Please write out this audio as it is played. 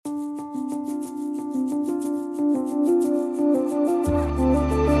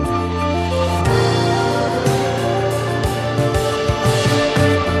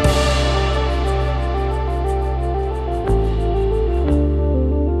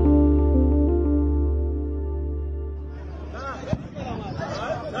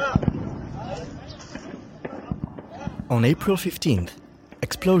On April 15th,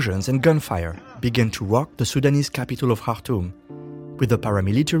 explosions and gunfire began to rock the Sudanese capital of Khartoum, with the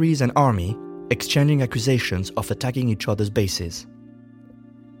paramilitaries and army exchanging accusations of attacking each other's bases.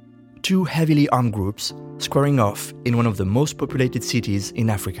 Two heavily armed groups squaring off in one of the most populated cities in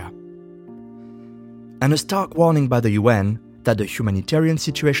Africa. And a stark warning by the UN that the humanitarian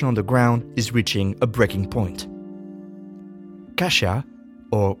situation on the ground is reaching a breaking point. Kasia,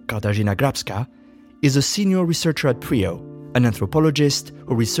 or Katarzyna Grabska, is a senior researcher at PRIO, an anthropologist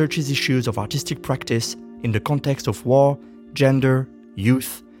who researches issues of artistic practice in the context of war, gender,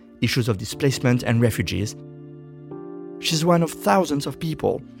 youth, issues of displacement and refugees. She's one of thousands of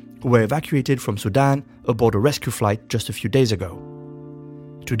people who were evacuated from Sudan aboard a rescue flight just a few days ago.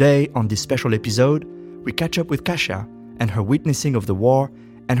 Today, on this special episode, we catch up with Kasia and her witnessing of the war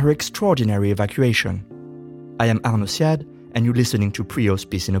and her extraordinary evacuation. I am Arnaud Siad, and you're listening to PRIO's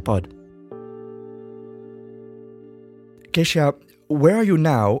Peace in a Pod. Kasia, where are you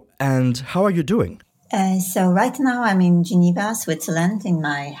now and how are you doing? So right now I'm in Geneva, Switzerland, in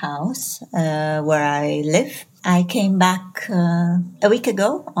my house where I live. I came back a week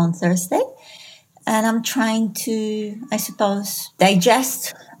ago on Thursday, and I'm trying to, I suppose,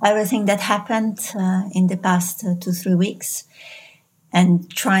 digest everything that happened in the past 2-3 weeks, and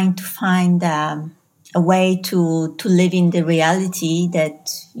trying to find a way to live in the reality that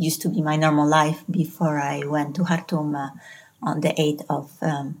used to be my normal life before I went to Khartoum on the 8th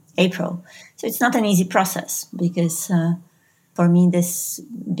of April. So it's not an easy process because for me, this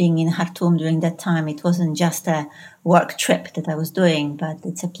being in Khartoum during that time, it wasn't just a work trip that I was doing, but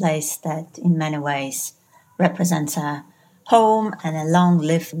it's a place that in many ways represents a home and a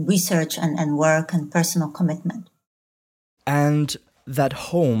long-lived research and work and personal commitment. And that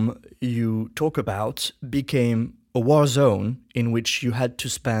home you talk about became a war zone in which you had to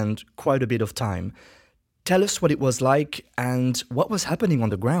spend quite a bit of time. Tell us what it was like and what was happening on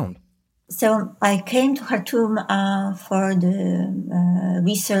the ground. So I came to Khartoum for the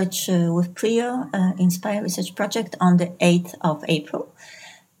research with PRIO, Inspire Research Project, on the 8th of April.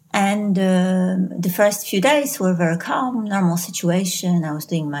 And the first few days were very calm, normal situation. I was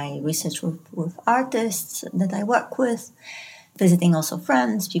doing my research with artists that I work with, visiting also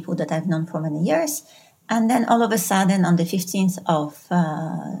friends, people that I've known for many years. And then all of a sudden, on the 15th of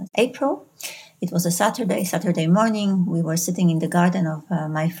April, it was a Saturday morning, we were sitting in the garden of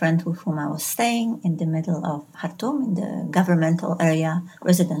my friend with whom I was staying in the middle of Khartoum, in the governmental area,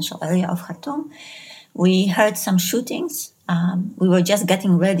 residential area of Khartoum. We heard some shootings. We were just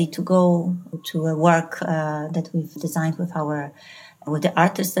getting ready to go to a work that we've designed with the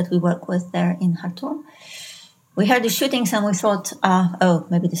artists that we work with there in Khartoum. We heard the shootings and we thought,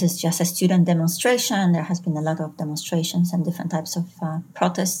 maybe this is just a student demonstration. There has been a lot of demonstrations and different types of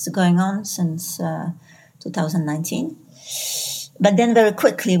protests going on since 2019. But then very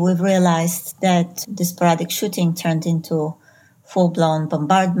quickly we've realized that the sporadic shooting turned into full-blown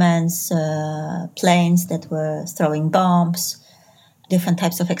bombardments, planes that were throwing bombs, different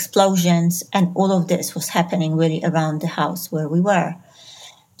types of explosions, and all of this was happening really around the house where we were.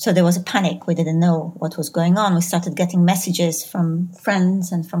 So there was a panic. We didn't know what was going on. We started getting messages from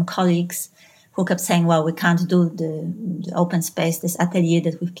friends and from colleagues who kept saying, well, we can't do the open space, this atelier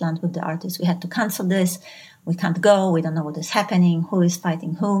that we've planned with the artists. We had to cancel this. We can't go. We don't know what is happening, who is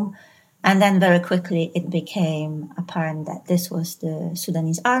fighting whom. And then very quickly it became apparent that this was the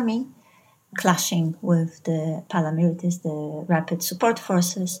Sudanese army clashing with the paramilitaries, the rapid support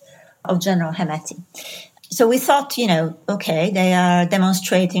forces of General Hemeti. So we thought, okay, they are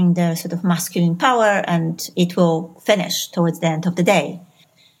demonstrating their sort of masculine power and it will finish towards the end of the day.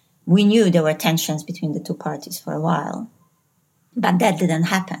 We knew there were tensions between the two parties for a while, but that didn't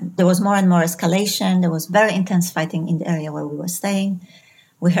happen. There was more and more escalation. There was very intense fighting in the area where we were staying.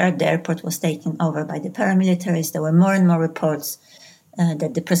 We heard the airport was taken over by the paramilitaries. There were more and more reports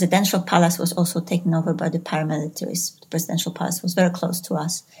that the presidential palace was also taken over by the paramilitaries. The presidential palace was very close to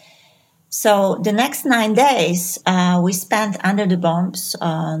us. So the next 9 days, we spent under the bombs,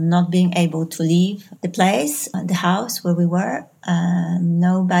 not being able to leave the place, the house where we were.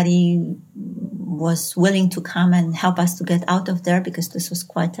 Nobody was willing to come and help us to get out of there because this was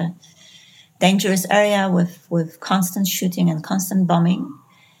quite a dangerous area with constant shooting and constant bombing.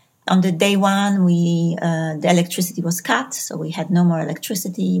 On the day one, the electricity was cut, so we had no more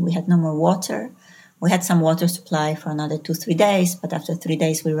electricity, we had no more water. We had some water supply for another 2-3 days, but after 3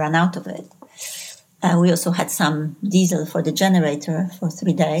 days, we ran out of it. We also had some diesel for the generator for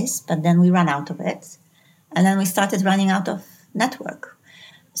 3 days, but then we ran out of it. And then we started running out of network.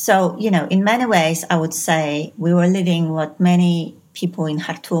 So, in many ways, I would say we were living what many people in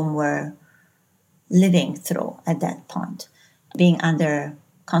Khartoum were living through at that point, being under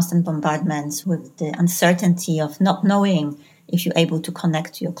constant bombardments with the uncertainty of not knowing if you're able to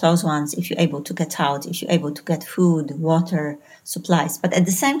connect to your close ones, if you're able to get out, if you're able to get food, water, supplies. But at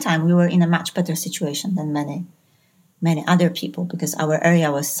the same time, we were in a much better situation than many other people because our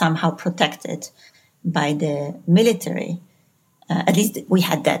area was somehow protected by the military. At least we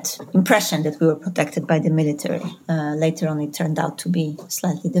had that impression that we were protected by the military. Later on, it turned out to be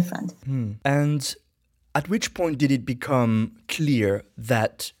slightly different. And at which point did it become clear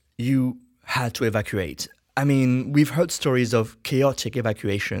that you had to evacuate? I mean, we've heard stories of chaotic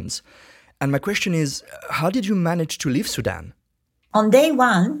evacuations. And my question is, how did you manage to leave Sudan? On day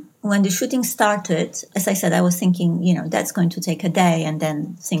one, when the shooting started, as I said, I was thinking, that's going to take a day and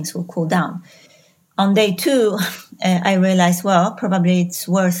then things will cool down. On day two, I realized, probably it's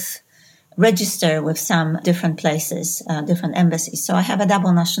worth register with some different places, different embassies. So I have a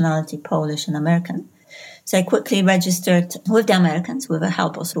double nationality, Polish and American. So I quickly registered with the Americans with the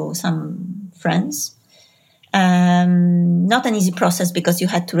help of some friends. Not an easy process because you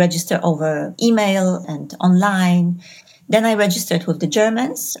had to register over email and online. Then I registered with the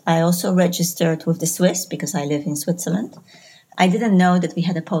Germans. I also registered with the Swiss because I live in Switzerland. I didn't know that we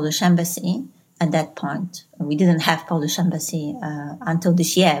had a Polish embassy at that point. We didn't have Polish embassy until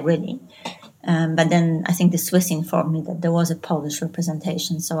this year, really. But then I think the Swiss informed me that there was a Polish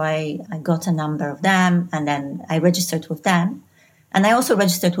representation. So I got a number of them and then I registered with them. And I also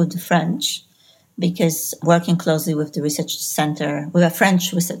registered with the French because working closely with the research center, with a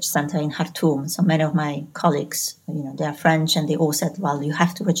French research center in Khartoum. So many of my colleagues, they are French and they all said, well, you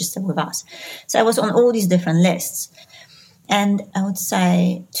have to register with us. So I was on all these different lists. And I would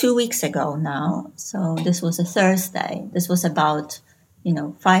say 2 weeks ago now, so this was a Thursday, this was about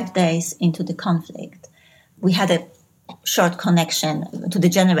 5 days into the conflict. We had a short connection to the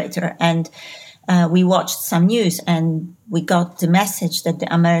generator and we watched some news and we got the message that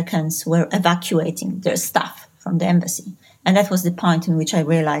the Americans were evacuating their staff from the embassy. And that was the point in which I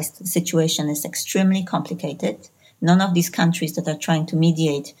realized the situation is extremely complicated. None of these countries that are trying to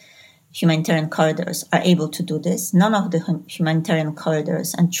mediate humanitarian corridors are able to do this. None of the humanitarian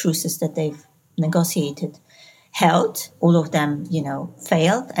corridors and truces that they've negotiated held. All of them,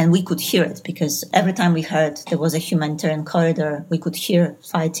 failed. And we could hear it because every time we heard there was a humanitarian corridor, we could hear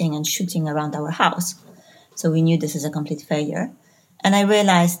fighting and shooting around our house. So we knew this is a complete failure. And I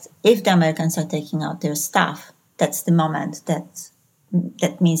realized if the Americans are taking out their staff, that's the moment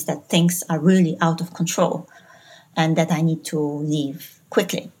that means that things are really out of control and that I need to leave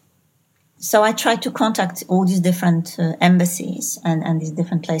quickly. So I tried to contact all these different embassies and these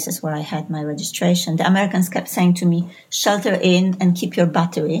different places where I had my registration. The Americans kept saying to me, shelter in and keep your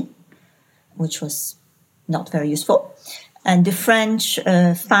battery, which was not very useful. And the French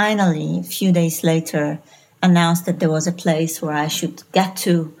finally, a few days later, announced that there was a place where I should get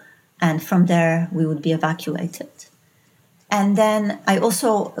to, and from there we would be evacuated. And then I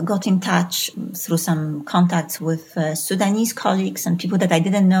also got in touch through some contacts with Sudanese colleagues and people that I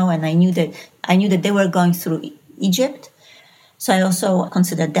didn't know, and I knew that they were going through Egypt. So I also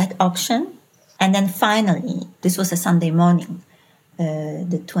considered that option. And then finally, this was a Sunday morning,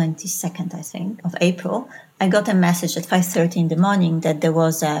 the 22nd, I think, of April. I got a message at 5:30 in the morning that there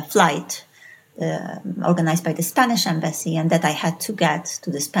was a flight organized by the Spanish embassy and that I had to get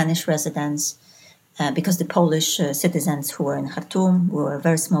to the Spanish residence because the Polish citizens who were in Khartoum, who were a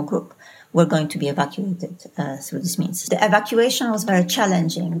very small group, were going to be evacuated through this means. The evacuation was very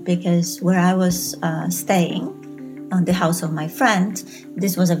challenging because where I was staying, on the house of my friend,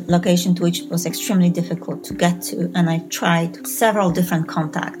 this was a location to which it was extremely difficult to get to. And I tried several different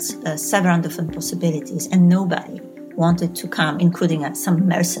contacts, several different possibilities, and nobody wanted to come, including some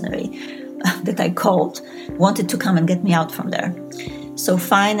mercenary that I called, wanted to come and get me out from there. So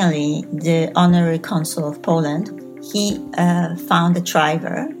finally, the honorary consul of Poland, he found a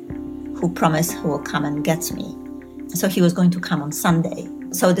driver who promised he will come and get me. So he was going to come on Sunday.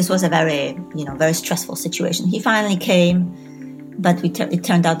 So this was a very stressful situation. He finally came, but it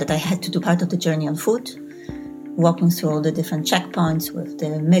turned out that I had to do part of the journey on foot, walking through all the different checkpoints with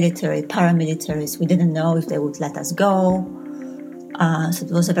the military, paramilitaries. We didn't know if they would let us go. So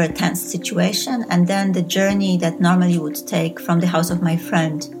it was a very tense situation. And then the journey that normally would take from the house of my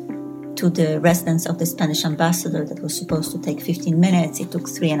friend to the residence of the Spanish ambassador that was supposed to take 15 minutes, it took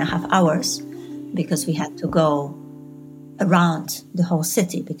 3.5 hours because we had to go around the whole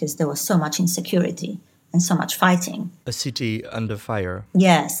city because there was so much insecurity and so much fighting. A city under fire.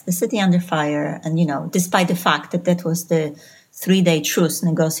 Yes, the city under fire. And, despite the fact that that was the 3-day truce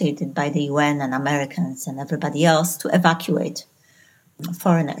negotiated by the UN and Americans and everybody else to evacuate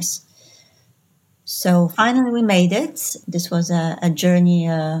foreigners. So finally we made it. This was a journey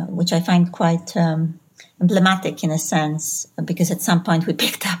which I find quite emblematic in a sense, because at some point we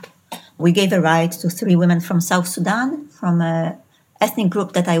picked up. We gave a ride to 3 women from South Sudan, from an ethnic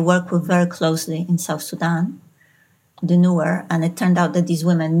group that I work with very closely in South Sudan, the Nuer. And it turned out that these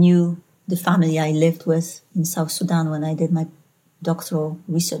women knew the family I lived with in South Sudan when I did my doctoral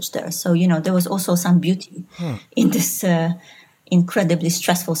research there. So, there was also some beauty in this incredibly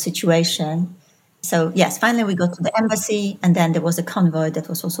stressful situation. So, yes, finally we got to the embassy, and then there was a convoy that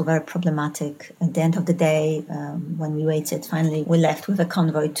was also very problematic. At the end of the day, when we waited, finally we left with a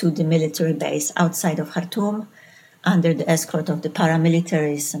convoy to the military base outside of Khartoum under the escort of the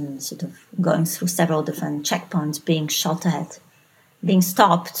paramilitaries, and sort of going through several different checkpoints, being shot at, being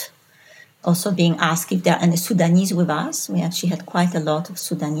stopped, also being asked if there are any Sudanese with us. We actually had quite a lot of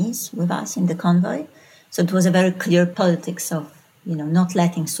Sudanese with us in the convoy. So it was a very clear politics of, not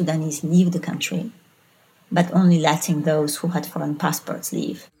letting Sudanese leave the country, but only letting those who had foreign passports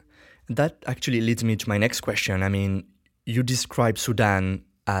leave. That actually leads me to my next question. I mean, you describe Sudan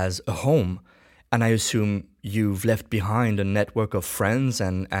as a home, and I assume you've left behind a network of friends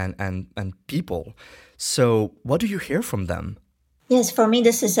and people. So what do you hear from them? Yes, for me,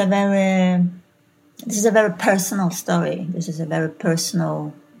 this is a very personal story. This is a very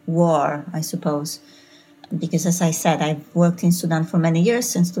personal war, I suppose. Because as I said, I've worked in Sudan for many years,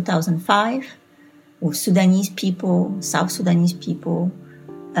 since 2005, with Sudanese people, South Sudanese people.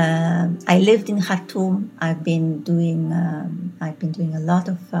 I lived in Khartoum. I've been doing a lot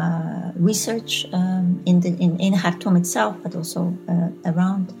of research in Khartoum itself, but also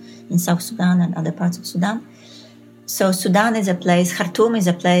around in South Sudan and other parts of Sudan. So Sudan is a place, Khartoum is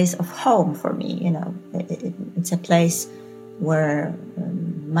a place of home for me. It's a place where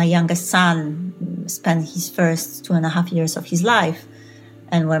my youngest son spent his first 2.5 years of his life,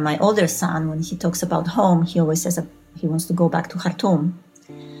 and where my older son, when he talks about home, he always says he wants to go back to Khartoum.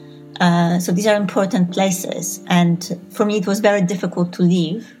 So these are important places. And for me, it was very difficult to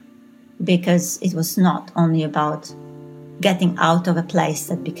leave, because it was not only about getting out of a place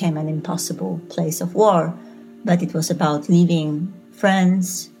that became an impossible place of war, but it was about leaving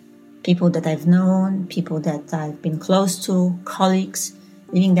friends, people that I've known, people that I've been close to, colleagues,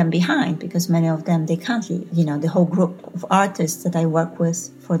 leaving them behind, because many of them, they can't leave. The whole group of artists that I work with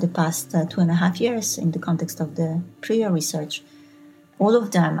for the past 2.5 years in the context of the PRIO research, all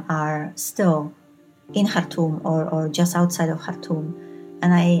of them are still in Khartoum or just outside of Khartoum.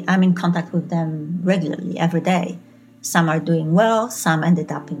 And I'm in contact with them regularly, every day. Some are doing well, some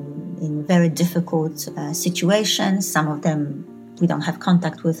ended up in very difficult situations. Some of them we don't have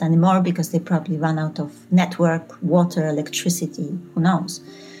contact with anymore because they probably run out of network, water, electricity, who knows.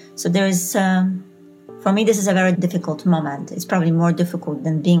 So there is, for me, this is a very difficult moment. It's probably more difficult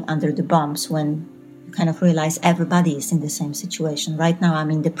than being under the bombs, when you kind of realize everybody is in the same situation. Right now, I'm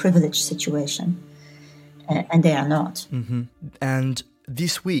in the privileged situation, and they are not. Mm-hmm. And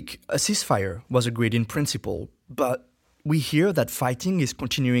this week, a ceasefire was agreed in principle, but we hear that fighting is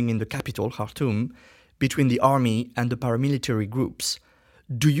continuing in the capital, Khartoum, between the army and the paramilitary groups.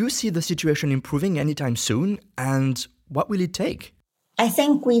 Do you see the situation improving anytime soon, and what will it take? I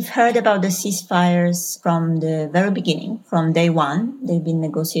think we've heard about the ceasefires from the very beginning, from day one. They've been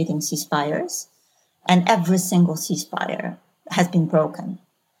negotiating ceasefires, and every single ceasefire has been broken.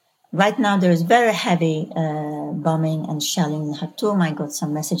 Right now, there is very heavy bombing and shelling in Khartoum. I got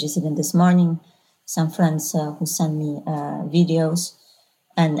some messages even this morning, some friends who sent me videos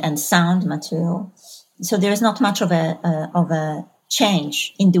and sound material. So there is not much of a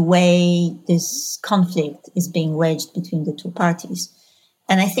change in the way this conflict is being waged between the two parties.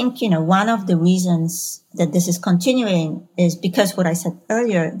 And I think, one of the reasons that this is continuing is because what I said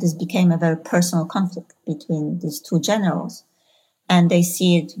earlier, this became a very personal conflict between these two generals. And they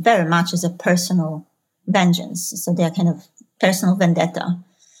see it very much as a personal vengeance. So they are kind of personal vendetta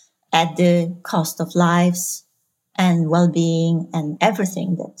at the cost of lives and well-being and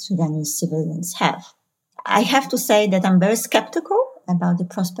everything that Sudanese civilians have. I have to say that I'm very skeptical about the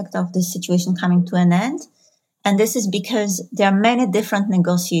prospect of this situation coming to an end. And this is because there are many different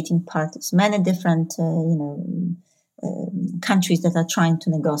negotiating parties, many different, countries that are trying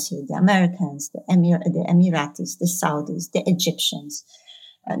to negotiate. The Americans, the Emiratis, the Saudis, the Egyptians,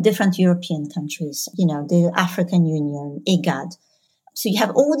 different European countries, the African Union, IGAD. So you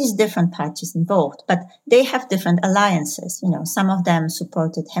have all these different parties involved, but they have different alliances. Some of them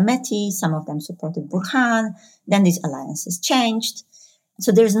supported Hemeti, some of them supported Burhan. Then these alliances changed.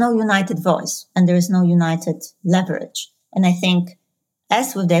 So there is no united voice and there is no united leverage. And I think,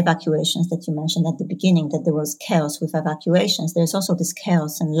 as with the evacuations that you mentioned at the beginning, that there was chaos with evacuations, there's also this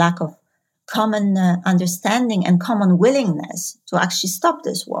chaos and lack of common understanding and common willingness to actually stop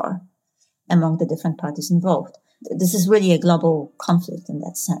this war among the different parties involved. This is really a global conflict in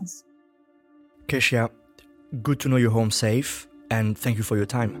that sense. Kecia, good to know you're home safe, and thank you for your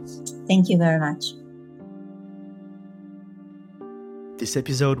time. Thank you very much. This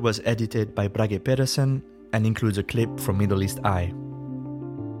episode was edited by Brage Pedersen and includes a clip from Middle East Eye.